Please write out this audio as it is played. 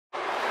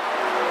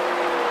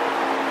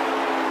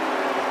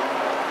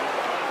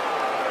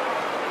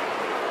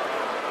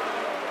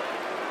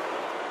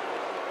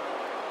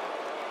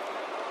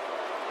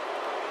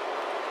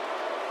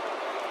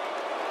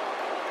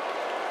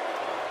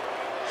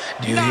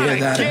Do you hear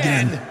that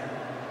again?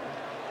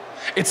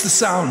 It's the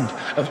sound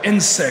of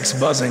insects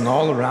buzzing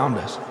all around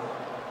us.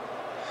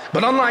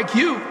 But unlike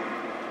you,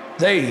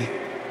 they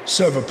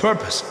serve a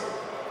purpose.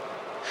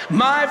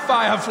 My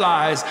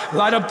fireflies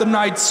light up the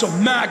night so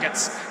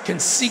maggots can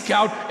seek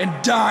out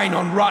and dine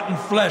on rotten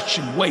flesh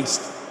and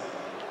waste.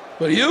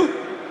 But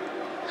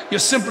you're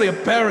simply a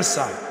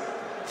parasite,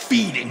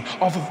 feeding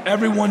off of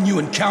everyone you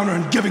encounter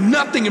and giving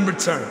nothing in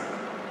return.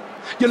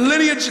 Your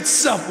lineage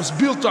itself was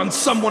built on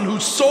someone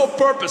whose sole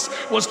purpose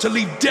was to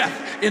leave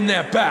death in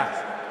their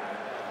path,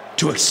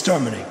 to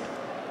exterminate.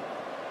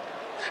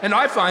 And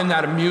I find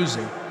that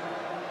amusing,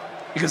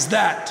 because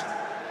that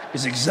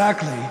is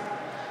exactly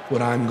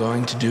what I'm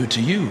going to do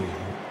to you.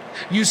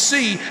 You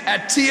see,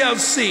 at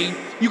TLC,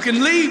 you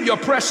can leave your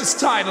precious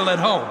title at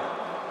home.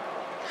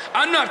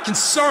 I'm not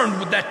concerned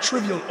with that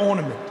trivial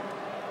ornament.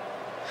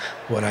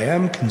 What I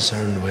am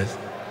concerned with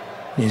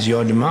is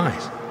your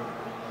demise,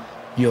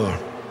 your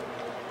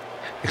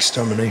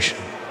extermination.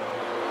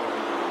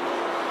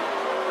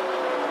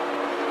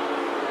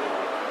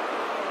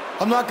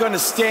 I'm not going to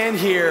stand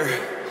here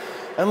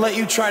and let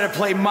you try to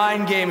play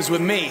mind games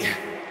with me.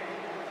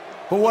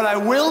 But what I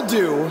will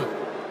do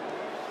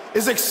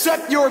is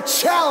accept your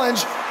challenge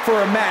for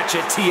a match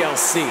at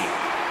TLC.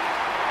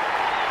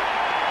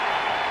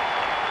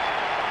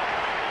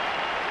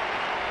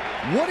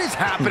 What is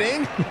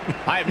happening?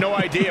 I have no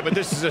idea, but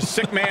this is a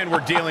sick man we're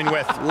dealing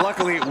with.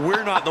 Luckily,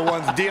 we're not the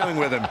ones dealing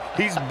with him.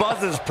 He's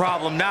Buzz's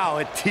problem now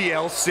at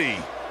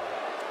TLC.